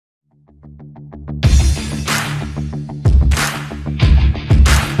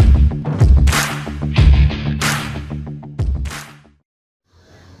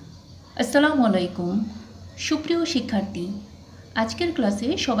আসসালামু আলাইকুম সুপ্রিয় শিক্ষার্থী, আজকের ক্লাসে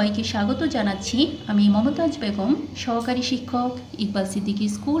সবাইকে স্বাগত জানাচ্ছি। আমি মমতাজ বেগম, সহকারী শিক্ষক, Iqbal Siddiqui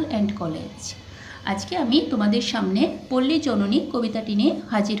school and college. আজকে আমি তোমাদের সামনে পল্লী জননী কবিতাটি নিয়ে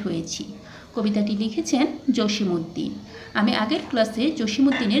হাজির হয়েছি। কবিতাটি লিখেছেন জসিমউদ্দিন। আমি আগের ক্লাসে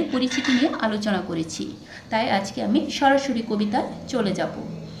জসিমউদ্দিনের পরিচিতি নিয়ে আলোচনা করেছি, তাই আজকে আমি সরাসরি কবিতায় চলে যাব।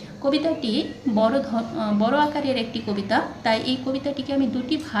 কবিতাটি বড় আকারের একটি কবিতা, তাই এই কবিতাটিকে আমি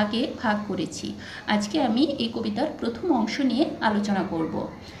দুটি ভাগে ভাগ করেছি। আজকে আমি এই কবিতার প্রথম অংশ নিয়ে আলোচনা করব।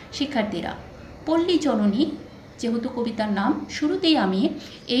 শিক্ষার্থীরা, পল্লী জননী যেহেতু কবিতার নাম, শুরুতেই আমি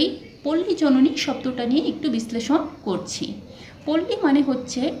এই পল্লী জননী শব্দটা নিয়ে একটু বিশ্লেষণ করছি। পল্লী মানে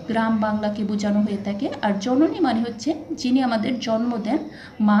হচ্ছে গ্রাম বাংলাকে বোঝানো হয়ে থাকে, আর জননী মানে হচ্ছে যিনি আমাদের জন্ম দেন,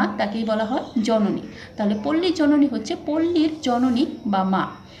 মা, তাকেই বলা হয় জননী। তাহলে পল্লী জননী হচ্ছে পল্লীর জননী বা মা।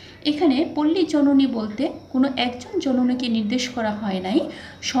 এখানে পল্লী জননী বলতে কোনো একজন জননীকে নির্দেশ করা হয় নাই,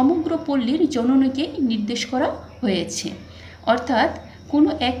 সমগ্র পল্লীর জননীকে নির্দেশ করা হয়েছে। অর্থাৎ কোনো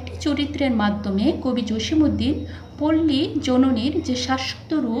একটি চরিত্রের মাধ্যমে কবি জসিমউদ্দিন পল্লী জননীর যে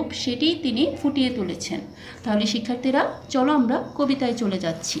শাশ্বত রূপ সেটি তিনি ফুটিয়ে তুলেছেন। তাহলে শিক্ষার্থীরা, চলো আমরা কবিতায় চলে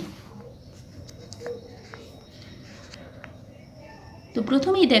যাচ্ছি। তো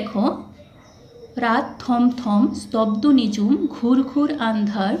প্রথমেই দেখো, রাত থম থম, স্তব্ধ নিঝুম, ঘুর ঘুর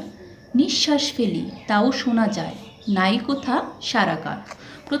আন্ধার, নিঃশ্বাস ফেলি তাও শোনা যায়, নাই কোথা সারাকার।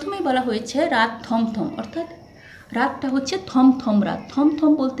 প্রথমেই বলা হয়েছে রাত থমথম, অর্থাৎ রাতটা হচ্ছে থমথম রাত।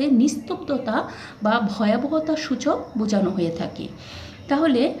 থমথম বলতে নিস্তব্ধতা বা ভয়াবহতা সূচক বোঝানো হয়ে থাকে।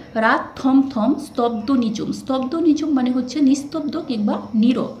 তাহলে রাত থমথম, স্তব্ধ নিঝুম। স্তব্ধ নিঝুম মানে হচ্ছে নিস্তব্ধ কিংবা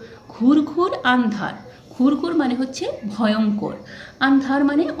নীরব। ঘুর ঘুর আন্ধার, ঘুরঘুর মানে হচ্ছে ভয়ঙ্কর, আন্ধার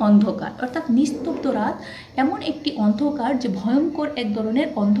মানে অন্ধকার। অর্থাৎ নিস্তব্ধ রাত এমন একটি অন্ধকার যে ভয়ঙ্কর এক ধরনের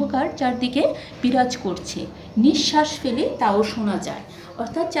অন্ধকার চারদিকে বিরাজ করছে। নিঃশ্বাস ফেলে তাও শোনা যায়,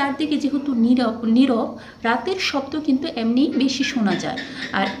 অর্থাৎ চারদিকে যেহেতু নীরব, রাতের শব্দ কিন্তু এমনি বেশি শোনা যায়।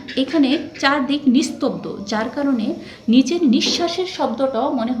 আর এখানে চারদিক নিস্তব্ধ, যার কারণে নিজের নিঃশ্বাসের শব্দটাও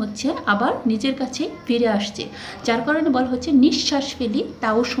মনে হচ্ছে আবার নিজের কাছে ফিরে আসছে, যার কারণে বলা হচ্ছে নিঃশ্বাস ফেলি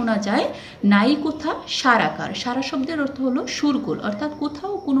তাও শোনা যায়, নাই কোথা সারাকার। সারা শব্দের অর্থ হলো সুরকুল, অর্থাৎ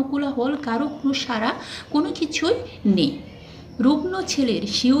কোথাও কোনো কোলাহল, কারো কোনো সারা, কোনো কিছুই নেই। রুগ্ন ছেলের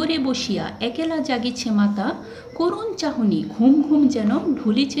শিওরে বসিয়া একেলা জাগিছে মাতা, করুণ চাহনি ঘুম ঘুম যেন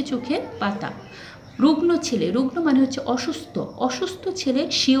ঢুলিছে চোখের পাতা। রুগ্ন ছেলে, রুগ্ন মানে হচ্ছে অসুস্থ, অসুস্থ ছেলের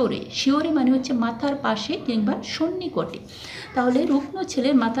শিওরে, শিওরে মানে হচ্ছে মাথার পাশে কিংবা সন্নিকটে। তাহলে রুগ্ন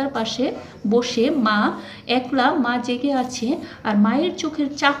ছেলের মাথার পাশে বসে মা একলা, মা জেগে আছে, আর মায়ের চোখের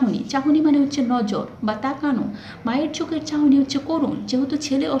চাহনি, চাহনি মানে হচ্ছে নজর বা তাকানো, মায়ের চোখের চাহনি হচ্ছে করুণ, যেহেতু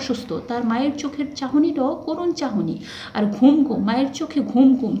ছেলে অসুস্থ তার মায়ের চোখের চাহনিটাও করুণ চাহনি। আর ঘুম ঘুম, মায়ের চোখে ঘুম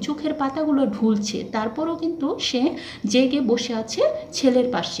ঘুম, চোখের পাতাগুলো ঢুলছে, তারপরও কিন্তু সে জেগে বসে আছে ছেলের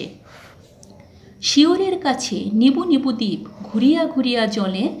পাশে। শিওরের কাছে নিবু নিবু দ্বীপ ঘুরিয়া ঘুরিয়া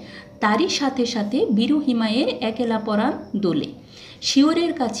জলে, তারই সাথে সাথে বীরু হিমায়ের একেলা পরাণ দোলে।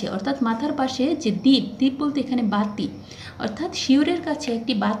 শিওরের কাছে অর্থাৎ মাথার পাশে যে দ্বীপ, দ্বীপ বলতে এখানে বাতি, অর্থাৎ শিওরের কাছে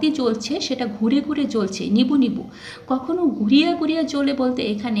একটি বাতি জ্বলছে, সেটা ঘুরে ঘুরে জ্বলছে, নিবু নিবু। কখনো ঘুরিয়া ঘুরিয়া জ্বলে বলতে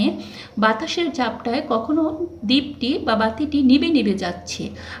এখানে বাতাসের ঝাপটায় কখনো দ্বীপটি বা বাতিটি নিভে নিভে যাচ্ছে,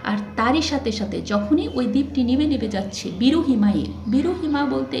 আর তারই সাথে সাথে যখনই ওই দ্বীপটি নিভে নিভে যাচ্ছে বীরু হিমায়ের, বীরু হিমা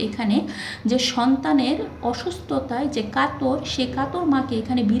বলতে এখানে যে সন্তানের অসুস্থতায় যে কাতর, সে কাতর মাকে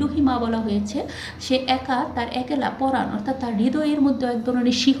এখানে বীরু হিমা বলা হয়েছে। সে একা, তার একেলা পরাণ, অর্থাৎ তার হৃদয়ের মধ্যে এক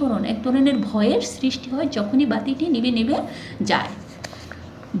ধরনের শিহরণ, এক ধরনের ভয়ের সৃষ্টি হয় যখনই বাতিটি নিভে নিভে যায়।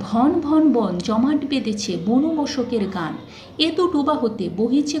 ভন ভন বন জমাট বেঁধেছে বনু মশকের গান, এতু ডুবা হতে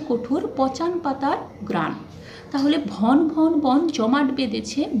বহিছে কঠোর পচান পাতার গ্রাণ। তাহলে ভন ভন বন জমাট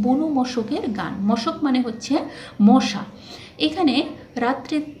বেঁধেছে বনু মশকের গান, মশক মানে হচ্ছে মশা। এখানে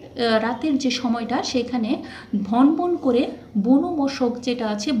রাতের যে সময়টা, সেখানে ভন ভন করে বনু মশক যেটা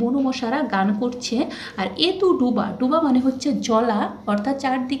আছে, বনু মশারা গান করছে। আর এতু ডুবা, ডুবা মানে হচ্ছে জলা, অর্থাৎ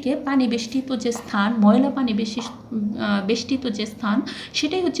চারদিকে পানি বেষ্টিত যে স্থান, ময়লা পানি বেষ্টিত যে স্থান,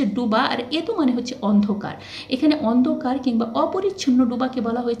 সেটাই হচ্ছে ডুবা। আর এতু মানে হচ্ছে অন্ধকার, এখানে অন্ধকার কিংবা অপরিচ্ছন্ন ডুবাকে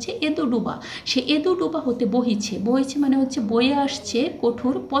বলা হয়েছে এতু ডুবা। সে এতু ডুবা হতে বহিছে, বহিছে মানে হচ্ছে বয়ে আসছে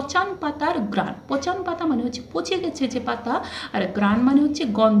কঠোর পচান পাতার গ্রাণ। পচান পাতা মানে হচ্ছে পচে গেছে যে পাতা, আর গ্রাণ মানে হচ্ছে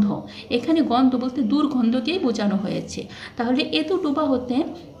গন্ধ। এখানে গন্ধ বলতে দুর্গন্ধকেই বোঝানো হয়েছে। তাহলে এতু ডুবা হতে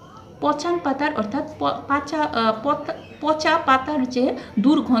পচান পাতার, অর্থাৎ পচা পাতার যে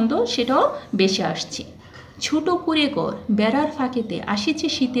দুর্গন্ধ, সেটাও বেশি আসছে। ছোট করে ঘর বেড়ার ফাঁকেতে আসিছে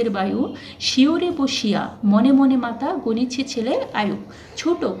শীতের বায়ু, শিওরে বসিয়া মনে মনে মাতা গণিছে ছেলের আয়ু।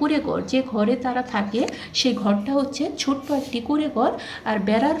 ছোট কুড়ে ঘর, যে ঘরে তারা থাকে সেই ঘরটা হচ্ছে ছোট্ট একটি কুড়ে ঘর, আর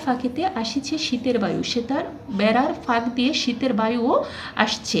বেড়ার ফাঁকেতে আসিছে শীতের বায়ু, সে তার বেড়ার ফাঁক দিয়ে শীতের বায়ুও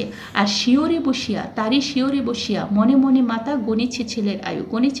আসছে। আর শিওরে বসিয়া, তারই শিওরে বসিয়া মনে মনে মাতা গণিছে ছেলের আয়ু।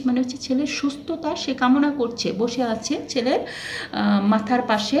 গণিছে মানে হচ্ছে ছেলের সুস্থতা সে কামনা করছে, বসে আছে ছেলের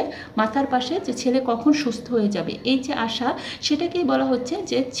মাথার পাশে যে ছেলে কখন সুস্থ হয়ে যাবে, এই যে আশা, সেটাকেই বলা হচ্ছে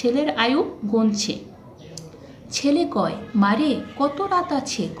যে ছেলের আয়ু গুনছে। ছেলে কয়, মারে কত রাত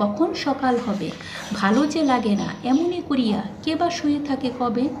আছে, কখন সকাল হবে, ভালো যে লাগে না এমনই করিয়া কে বা শুয়ে থাকে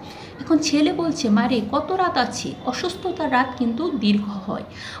কবে। এখন ছেলে বলছে, মারে কত রাত আছে। অসুস্থতার রাত কিন্তু দীর্ঘ হয়,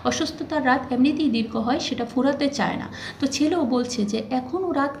 অসুস্থতার রাত এমনিতেই দীর্ঘ হয়, সেটা ফুরাতে চায় না। তো ছেলেও বলছে যে এখনও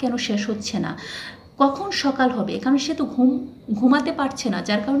রাত কেন শেষ হচ্ছে না, কখন সকাল হবে, কারণ সে তো ঘুমাতে পারছে না,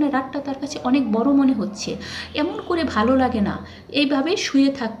 যার কারণে রাতটা তার কাছে অনেক বড় মনে হচ্ছে, এমন করে ভালো লাগে না এইভাবে শুয়ে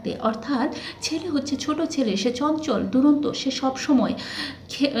থাকতে। অর্থাৎ ছেলে হচ্ছে ছোট ছেলে, সে চঞ্চল দুরন্ত, সে সব সময়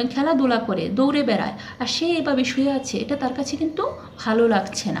খেলাধুলা করে দৌড়ে বেড়ায়, আর সে এভাবে শুয়ে আছে, এটা তার কাছে কিন্তু ভালো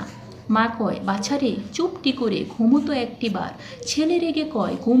লাগছে না। মা কয়, বাছারে চুপটি করে ঘুমতো একটিবার। ছেলে রেগে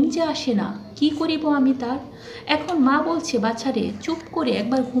কয়, ঘুম যে আসে না, কি করিব আমি তার। এখন মা বলছে, বাছারে চুপ করে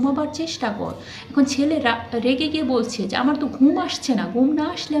একবার ঘুমাবার চেষ্টা কর। এখন ছেলে রেগে গিয়ে বলছে যে আমার তো ঘুম আসছে না, ঘুম না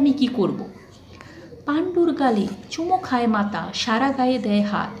আসলে আমি কি করব। পাণ্ডুর গালে চুমো খায় মাতা, সারা গায়ে দেয়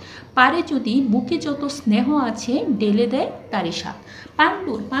হাত, পারে যদি বুকে যত স্নেহ আছে ঢেলে দেয় তারই সাথ।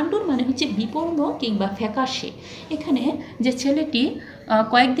 পাণ্ডুর মানে হচ্ছে বিপন্ন কিংবা ফ্যাকাশে। এখানে যে ছেলেটি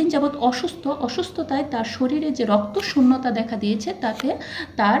কয়েকদিন যাবৎ অসুস্থতায় তার শরীরে যে রক্ত শূন্যতা দেখা দিয়েছে, তাতে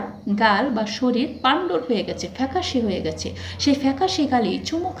তার গাল বা শরীর পাণ্ডুর হয়ে গেছে, ফ্যাকাশে হয়ে গেছে। সেই ফ্যাকাশে গালে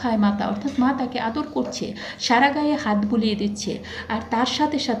চুমো খায় মাতা, অর্থাৎ মা তাকে আদর করছে, সারা গায়ে হাত বুলিয়ে দিচ্ছে, আর তার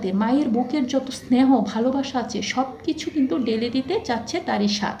সাথে সাথে মায়ের বুকের যত স্নেহ ভালোবাসা আছে সব কিছু কিন্তু ঢেলে দিতে চাচ্ছে তারই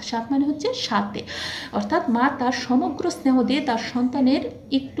সাথ মানে হচ্ছে সাথে, অর্থাৎ মা তার সমগ্র স্নেহ দিয়ে তার সন্তানের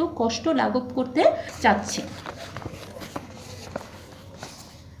একটু কষ্ট লাঘব করতে চাচ্ছে।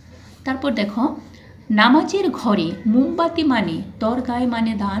 তারপর দেখো, নামাজের ঘরে মোমবাতি মানে দরগায়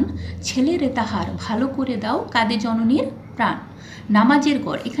মানে দান, ছেলেরে তাহার ভালো করে দাও কাঁদে জননীর প্রাণ। নামাজের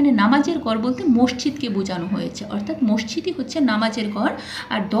ঘর, এখানে নামাজের ঘর বলতে মসজিদকে বোঝানো হয়েছে, অর্থাৎ মসজিদই হচ্ছে নামাজের ঘর।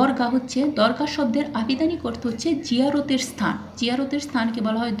 আর দরগা হচ্ছে, দরগা শব্দের আবিধানিক অর্থ হচ্ছে জিয়ারতের স্থান, জিয়ারতের স্থানকে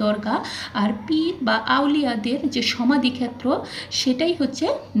বলা হয় দরগা। আর পীর বা আউলিয়াদের যে সমাধিক্ষেত্র সেটাই হচ্ছে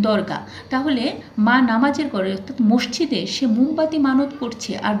দরগা। তাহলে মা নামাজের ঘরে অর্থাৎ মসজিদে সে মোমবাতি মানত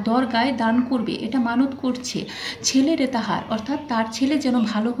করছে, আর দরগায় দান করবে এটা মানত করছে। ছেলেরে তাহার, অর্থাৎ তার ছেলে যেন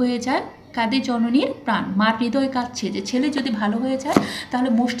ভালো হয়ে যায়, কাঁদে জননীর প্রাণ, মার হৃদয় কাঁদছে যে ছেলে যদি ভালো হয়ে যায় তাহলে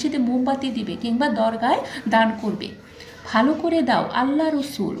মসজিদে মোমবাতি দিবে কিংবা দরগায় দান করবে। ভালো করে দাও আল্লাহ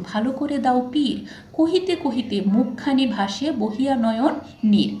রসুল, ভালো করে দাও পীর, কহিতে কহিতে মুখখানি ভাসে বহিয়া নয়ন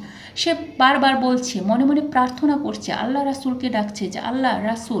নীর। সে বারবার বলছে, মনে মনে প্রার্থনা করছে, আল্লাহ রাসুলকে ডাকছে যে আল্লাহ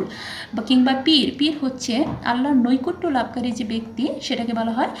রাসুল বা কিংবা পীর হচ্ছে আল্লাহর নৈকট্য লাভকারী যে ব্যক্তি, সেটাকে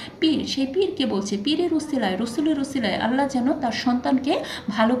বলা হয় পীর। সেই পীরকে বলছে, পীরের উসিলায় রসুলের উসিলায় আল্লাহ যেন তার সন্তানকে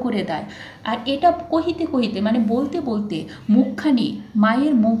ভালো করে দেয়। আর এটা কহিতে কহিতে মানে বলতে বলতে মুখখানি,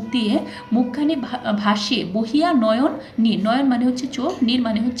 মায়ের মুখ দিয়ে মুখখানি ভাসে বহিয়া নয়ন নীর। নয়ন মানে হচ্ছে চোখ, নীর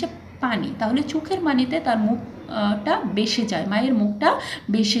মানে হচ্ছে পানি, তাহলে চোখের পানিতে তার মুখটা বেসে যায়, মায়ের মুখটা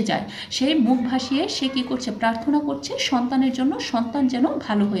বেসে যায়। সেই মুখ ভাসিয়ে সে কী করছে, প্রার্থনা করছে সন্তানের জন্য, সন্তান যেন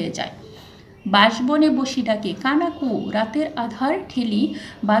ভালো হয়ে যায়। বাঁশবনে বসি ডাকে কানাকু, রাতের আধার ঠেলি,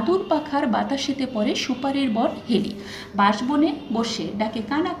 বাদুর পাখার বাতাসেতে পড়ে সুপারির বন হেলি। বাঁশবনে বসে ডাকে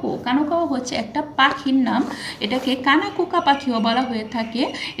কানাকু, কানাকাও হচ্ছে একটা পাখির নাম, এটাকে কানাকুকা পাখিও বলা হয়ে থাকে।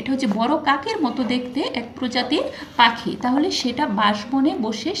 এটা হচ্ছে বড় কাকের মতো দেখতে এক প্রজাতির পাখি। তাহলে সেটা বাঁশবনে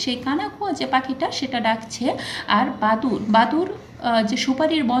বসে সেই কানাকুয়া যে পাখিটা সেটা ডাকছে। আর বাদুর যে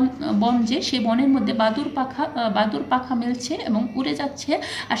সুপারির বন যে সেই বনের মধ্যে বাদুর পাখা মেলছে এবং উড়ে যাচ্ছে,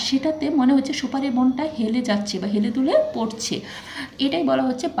 আর সেটাতে মনে হচ্ছে সুপারির বনটা হেলে যাচ্ছে বা হেলে দুলে পড়ছে। এটাই বলা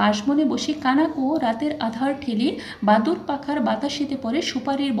হচ্ছে বাঁশবনে বসে কানাকু, রাতের আধার ঠেলি, বাদুর পাখার বাতাসেতে পড়ে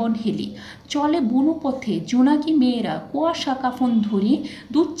সুপারির বন হেলি। চলে বুনো পথে জোনাকি মেয়েরা, কুয়াশা কাফন ধরি,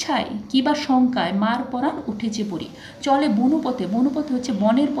 দুচ্ছায় কিবা শঙ্কায় মার পরাণ উঠেছে পড়ি। চলে বুনো পথে হচ্ছে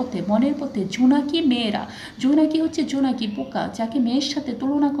বনের পথে জোনাকি মেয়েরা, জোনাকি হচ্ছে জোনাকি পোকা, যাকে যাকে মেয়ের সাথে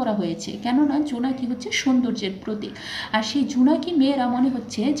তুলনা করা হয়েছে, কেননা জোনাকি হচ্ছে সৌন্দর্যের প্রতীক। আর সেই জোনাকি মেয়েরা মনে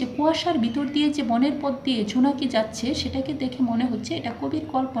হচ্ছে যে কুয়াশার ভিতর দিয়ে যে বনের পথ দিয়ে জোনাকি যাচ্ছে, সেটাকে দেখে মনে হচ্ছে, এটা কবির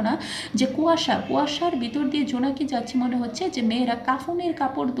কল্পনা, যে কুয়াশার ভিতর দিয়ে জোনাকি যাচ্ছে, মনে হচ্ছে যে মেয়েরা কাফনের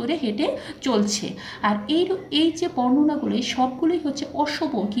কাপড় ধরে হেঁটে চলছে। আর এই যে বর্ণনাগুলো, এই সবগুলোই হচ্ছে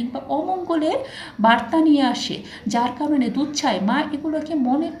অশুভ কিংবা অমঙ্গলের বার্তা নিয়ে আসে, যার কারণে দুচ্ছায় মা এগুলোকে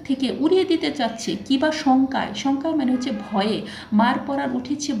মনের থেকে উড়িয়ে দিতে চাচ্ছে। কিবা শঙ্কায় মানে হচ্ছে ভয়ে মার পরার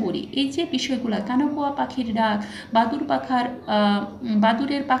উঠেছে বড়ি, এই যে বিষয়গুলো, কানাকুয়া পাখির ডাক,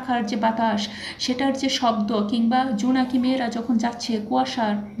 বাদুরের পাখার যে বাতাস, সেটার যে শব্দ, কিংবা জোনাকি মেয়েরা যখন যাচ্ছে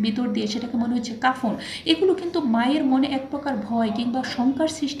কুয়াশার ভিতর দিয়ে, সেটাকে মনে হচ্ছে কাফন, এগুলো কিন্তু মায়ের মনে এক প্রকার ভয় কিংবা শঙ্কার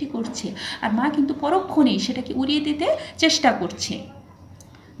সৃষ্টি করছে। আর মা কিন্তু পরক্ষণেই সেটাকে উড়িয়ে দিতে চেষ্টা করছে।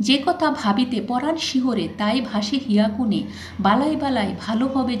 যে কথা ভাবিতে পরাণ শিহরে, তাই ভাসে হিয়াকুনে, বালাই বালাই ভালো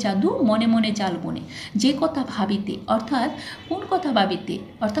হবে জাদু, মনে মনে জাল বনে। যে কথা ভাবিতে, অর্থাৎ কোন কথা ভাবিতে,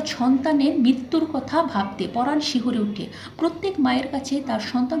 অর্থাৎ সন্তানের মৃত্যুর কথা ভাবতে পরাণ শিহরে ওঠে। প্রত্যেক মায়ের কাছে তার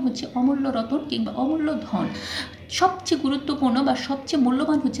সন্তান হচ্ছে অমূল্য রতন কিংবা অমূল্য ধন। সবচেয়ে গুরুত্বপূর্ণ বা সবচেয়ে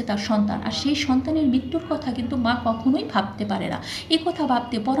মূল্যবান হচ্ছে তার সন্তান। আর সেই সন্তানের মৃত্যুর কথা কিন্তু মা কখনোই ভাবতে পারে না। এই কথা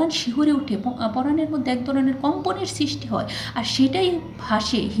ভাবতে পরাণ শিহরে উঠে, পরাণের মধ্যে এক ধরনের কম্পনের সৃষ্টি হয়। আর সেটাই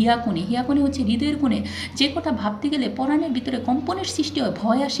ভাসে হিয়াকুনে হচ্ছে হৃদয়ের কোণে। যে কথা ভাবতে গেলে পরাণের ভিতরে কম্পনের সৃষ্টি হয়,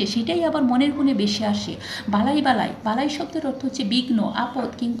 ভয় আসে, সেটাই আবার মনের কোণে বেশি আসে। বালাই শব্দের অর্থ হচ্ছে বিঘ্ন, আপদ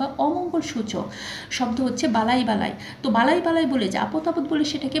কিংবা অমঙ্গল সূচক শব্দ হচ্ছে বালাই। তো বালাই বলে যে আপদ বলে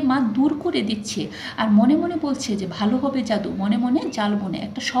সেটাকে মা দূর করে দিচ্ছে। আর মনে মনে বলছে যে ভালো হবে জাদু, মনে মনে জাল বনে।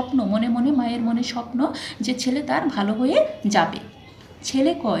 একটা স্বপ্ন, মনে মায়ের মনে স্বপ্ন যে ছেলে তার ভালো হয়ে যাবে।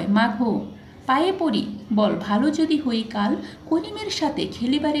 ছেলে কয়, মা গো পায়ে পড়ি, বল ভালো যদি হই কাল, করিমের সাথে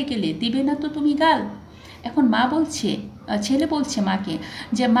খেলিবারে গেলে দিবে না তো তুমি গাল। এখন ছেলে বলছে মাকে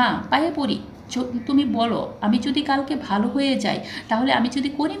যে মা পায়ে পড়ি, তুমি বলো আমি যদি কালকে ভালো হয়ে যাই, তাহলে আমি যদি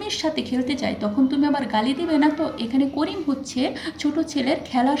করিমের সাথে খেলতে যাই, তখন তুমি আবার গালি দিবে না তো। এখানে করিম হচ্ছে ছোট ছেলের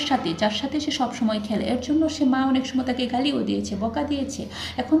খেলার সাথে, যার সাথে সে সবসময় খেলে। এর জন্য সে মা অনেক সময় তাকে গালিও দিয়েছে, বকা দিয়েছে।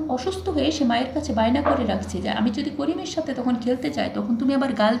 এখন অসুস্থ হয়ে সে মায়ের কাছে বায়না করে রাখছে যে আমি যদি করিমের সাথে তখন খেলতে যাই, তখন তুমি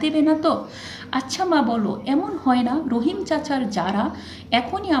আবার গাল দেবে না তো। আচ্ছা মা বলো, এমন হয় না রহিম চাচার যারা,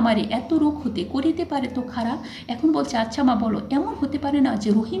 এখনই আমারে এত রোগ হতে করিতে পারে তো খারাপ। এখন বলছে আচ্ছা মা বলো, এমন হতে পারে না যে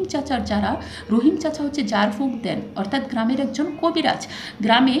রহিম চাচার যারা, রহিম চাচা হচ্ছে ঝাড়ফুঁক দেন, অর্থাৎ গ্রামের একজন কবিরাজ।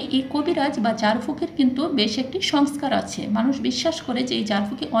 গ্রামে এই কবিরাজ বা ঝাড়ফুঁকের কিন্তু বেশ একটি সংস্কার আছে। মানুষ বিশ্বাস করে যে এই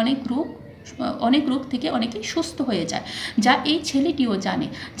ঝাড়ফুঁকে অনেক রোগ থেকে অনেকেই সুস্থ হয়ে যায়, যা এই ছেলেটিও জানে।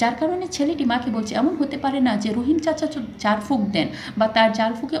 যার কারণে ছেলেটি মাকে বলছে এমন হতে পারে না যে রহিম চাচা ঝাড়ফুঁক দেন বা তার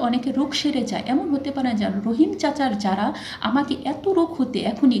ঝাড়ফুঁকে অনেকে রোগ সেরে যায়। এমন হতে পারে না যে রহিম চাচার যারা আমাকে এত রোগ হতে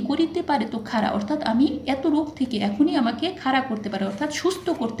এখনই করিতে পারে তো খাড়া, অর্থাৎ আমি এত রোগ থেকে এখনই আমাকে খাড়া করতে পারে, অর্থাৎ সুস্থ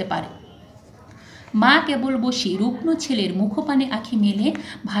করতে পারে। মা কেবল বসি রুগ্ন ছেলের মুখপানে আঁখি মেলে,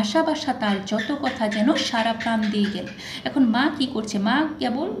 ভাষা তার যত কথা যেন সারা প্রাণ দিয়ে গেল। এখন মা কি করছে, মা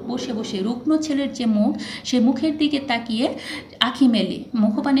কেবল বসে রুগ্ন ছেলের যে মুখ, সে মুখের দিকে তাকিয়ে আঁখি মেলে,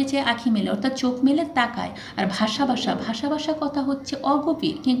 মুখপানে চেয়ে আঁখি মেলে, অর্থাৎ চোখ মেলে তাকায়। আর ভাষা কথা হচ্ছে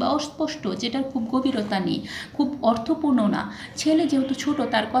অগভীর কিংবা অস্পষ্ট, যেটার খুব গভীরতা নেই, খুব অর্থপূর্ণ না। ছেলে যেহেতু ছোট,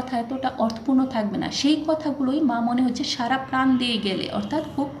 তার কথা এতটা অর্থপূর্ণ থাকবে না। সেই কথাগুলোই মা মনে হচ্ছে সারা প্রাণ দিয়ে গেলে, অর্থাৎ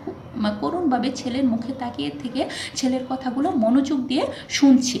খুব করুণভাবে ছেলের মুখে তাকিয়ে থেকে ছেলের কথাগুলো মনোযোগ দিয়ে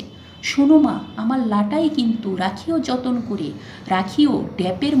শুনছে। শোনো মা, আমার লাটাই কিন্তু রাখিও যতন করে, রাখিও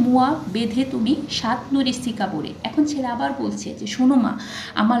ড্যাপের মোয়া বেঁধে তুমি 7 নড়ি সিকা পরে। এখন ছেলে আবার বলছে যে শোনো মা,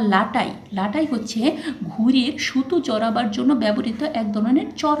 আমার লাটাই হচ্ছে ঘুড়ির সুতো জড়াবার জন্য ব্যবহৃত এক ধরনের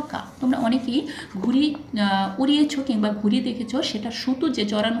চরকা। তোমরা অনেকেই ঘুড়ি উড়িয়েছো কিংবা ঘুড়ি দেখেছো, সেটা সুতো যে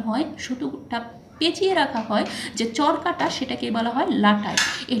জড়ানো হয়, সুতোটা পেঁচিয়ে রাখা হয় যে চরকাটা, সেটাকে বলা হয় লাটাই।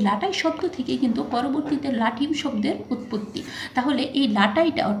 এই লাটাই শব্দ থেকে কিন্তু পরবর্তীতে লাঠিম শব্দের উৎপত্তি। তাহলে এই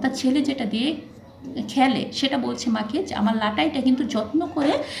লাটাইটা, অর্থাৎ ছেলে যেটা দিয়ে খেলে, সেটা বলছে মাকে যে আমার লাটাইটা কিন্তু যত্ন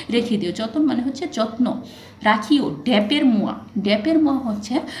করে রেখে দিও। যত্ন মানে হচ্ছে যত্ন, রাখিও ড্যাপের মোয়া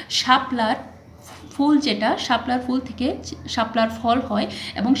হচ্ছে শাপলার ফুল, যেটা শাপলার ফুল থেকে শাপলার ফল হয়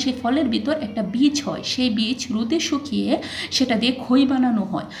এবং সেই ফলের ভিতর একটা বীজ হয়। সেই বীজ রোদে শুকিয়ে সেটা দিয়ে খই বানানো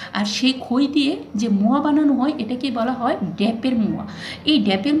হয়। আর সেই খই দিয়ে যে মোয়া বানানো হয়, এটাকে বলা হয় ড্যাপের মোয়া। এই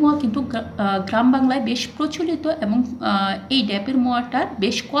ড্যাপের মোয়া কিন্তু গ্রাম বাংলায় বেশ প্রচলিত এবং এই ড্যাপের মোয়াটার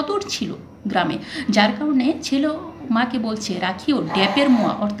বেশ কদর ছিল গ্রামে, যার কারণে ছেলে মাকে বলছে রাখিও ড্যাপের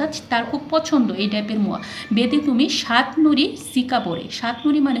মোয়া, অর্থাৎ তার খুব পছন্দ এই ড্যাপের মোয়া, বেদে তুমি 7 নড়ি সিকা পরে। 7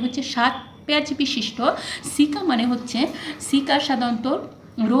 নড়ি মানে হচ্ছে 7 প্যাচ বিশিষ্ট, সিকা মানে হচ্ছে, সিকা সাধারণত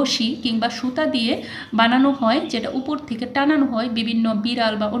রশি কিংবা সুতা দিয়ে বানানো হয়, যেটা উপর থেকে টানানো হয় বিভিন্ন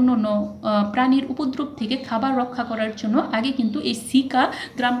বিড়াল বা অন্য অন্য প্রাণীর উপদ্রব থেকে খাবার রক্ষা করার জন্য। আগে কিন্তু এই সিকা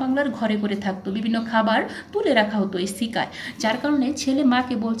গ্রাম বাংলার ঘরে ঘরে থাকতো, বিভিন্ন খাবার তুলে রাখা হতো এই সিকায়। যার কারণে ছেলে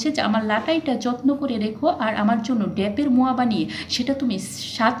মাকে বলছে যে আমার লাটাইটা যত্ন করে রেখো, আর আমার জন্য ড্যাপের মোয়া বানিয়ে সেটা তুমি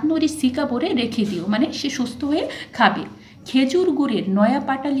 7 নড়ি সিকা ভরে রেখে দিও, মানে সে সুস্থ হয়ে খাবে। খেজুর গুড়ের নয়া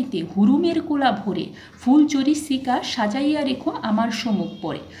পাটালিতে হুরুমের কোলা ভরে ফুলচুরি সিকা সাজাইয়া রেখো আমার সম্মুখ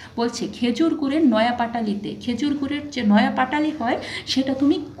পরে। বলছে খেজুর গুড়ের নয়া পাটালিতে, খেজুর গুড়ের যে নয়া পাটালি হয় সেটা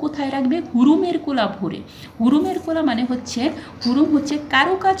তুমি কোথায় রাখবে? হুরুমের কোলা ভরে। হুরুমের কোলা মানে হচ্ছে, হুরুম হচ্ছে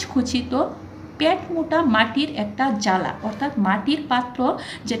কারুকাজ খচিত পেট মোটা মাটির একটা জ্বালা, অর্থাৎ মাটির পাত্র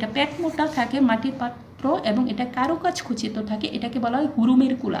যেটা পেট মোটা থাকে, মাটির পাত্র এবং এটা কারুকাজ খচিত থাকে, এটাকে বলা হয়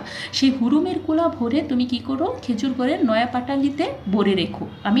হুরুমের কুলা। সেই হুরুমের কুলা ভরে তুমি কি করো? খেজুর গুড়ের নয়া পাটালিতে ভরে রেখো,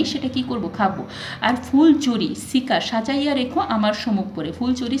 আমি সেটা কি করব? খাবো। আর ফুলচুরি সিকা সাজাইয়া রেখো আমার সম্মুখ পরে।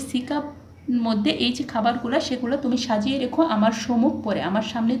 ফুলচুরি সিকা মধ্যে এই যে খাবারগুলো সেগুলো তুমি সাজিয়ে রেখো আমার সম্মুখ পরে, আমার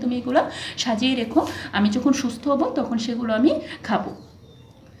সামনে তুমি এগুলো সাজিয়ে রেখো, আমি যখন সুস্থ হব তখন সেগুলো আমি খাবো।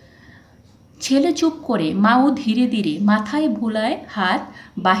 ছেলে চুপ করে, মাও ধীরে ধীরে মাথায় ভোলায় হাত,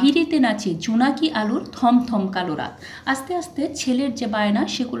 বাহিরেতে নাচে জোনাকি আলুর থমথম কালো রাত। আস্তে আস্তে ছেলের যে বায়না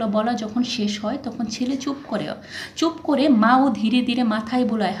সেগুলো বলা যখন শেষ হয় তখন ছেলে চুপ করে মাও ধীরে ধীরে মাথায়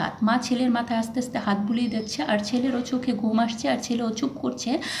বোলায় হাত। মা ছেলের মাথায় আস্তে আস্তে হাত বুলিয়ে দিচ্ছে, আর ছেলেরও চোখে ঘুম আসছে, আর ছেলেও চুপ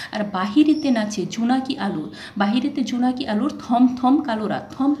করছে। আর বাহিরেতে নাচে জোনাকি আলুর, বাহিরেতে জোনাকি আলুর থমথম কালো রাত।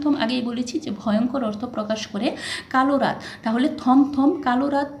 থমথম আগেই বলেছি যে ভয়ঙ্কর অর্থ প্রকাশ করে, কালো রাত, তাহলে থমথম কালো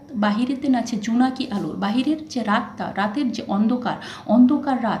রাত বাহিরেতে নাচে জোনাকি আলোর। বাহিরের যে রাতটা, রাতের যে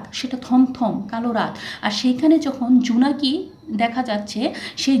অন্ধকার রাত, সেটা থমথম কালো রাত। আর সেইখানে যখন জোনাকি দেখা যাচ্ছে,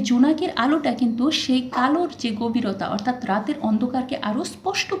 সেই জোনাকির আলোটা কিন্তু সেই কালোর যে গভীরতা অর্থাৎ রাতের অন্ধকারকে আরও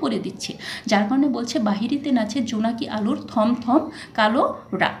স্পষ্ট করে দিচ্ছে। যার কারণে বলছে বাহিরেতে নাচে জোনাকি আলোর থমথম কালো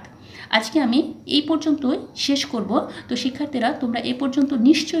রাত। আজকে আমি এই পর্যন্তই শেষ করব। তো শিক্ষার্থীরা, তোমরা এই পর্যন্ত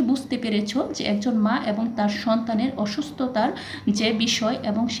নিশ্চয়ই বুঝতে পেরেছ যে একজন মা এবং তার সন্তানের অসুস্থতার যে বিষয়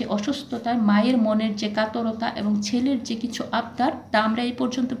এবং সে অসুস্থতার মায়ের মনের যে কাতরতা এবং ছেলের যে কিছু আবদার, তা আমরা এই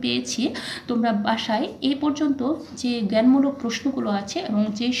পর্যন্ত পেয়েছি। তোমরা বাসায় এই পর্যন্ত যে জ্ঞানমূলক প্রশ্নগুলো আছে এবং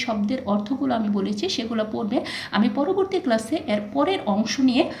যে শব্দের অর্থগুলো আমি বলেছি সেগুলো পড়বে। আমি পরবর্তী ক্লাসে এর পরের অংশ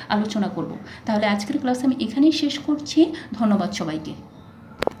নিয়ে আলোচনা করব। তাহলে আজকের ক্লাস আমি এখানেই শেষ করছি। ধন্যবাদ সবাইকে।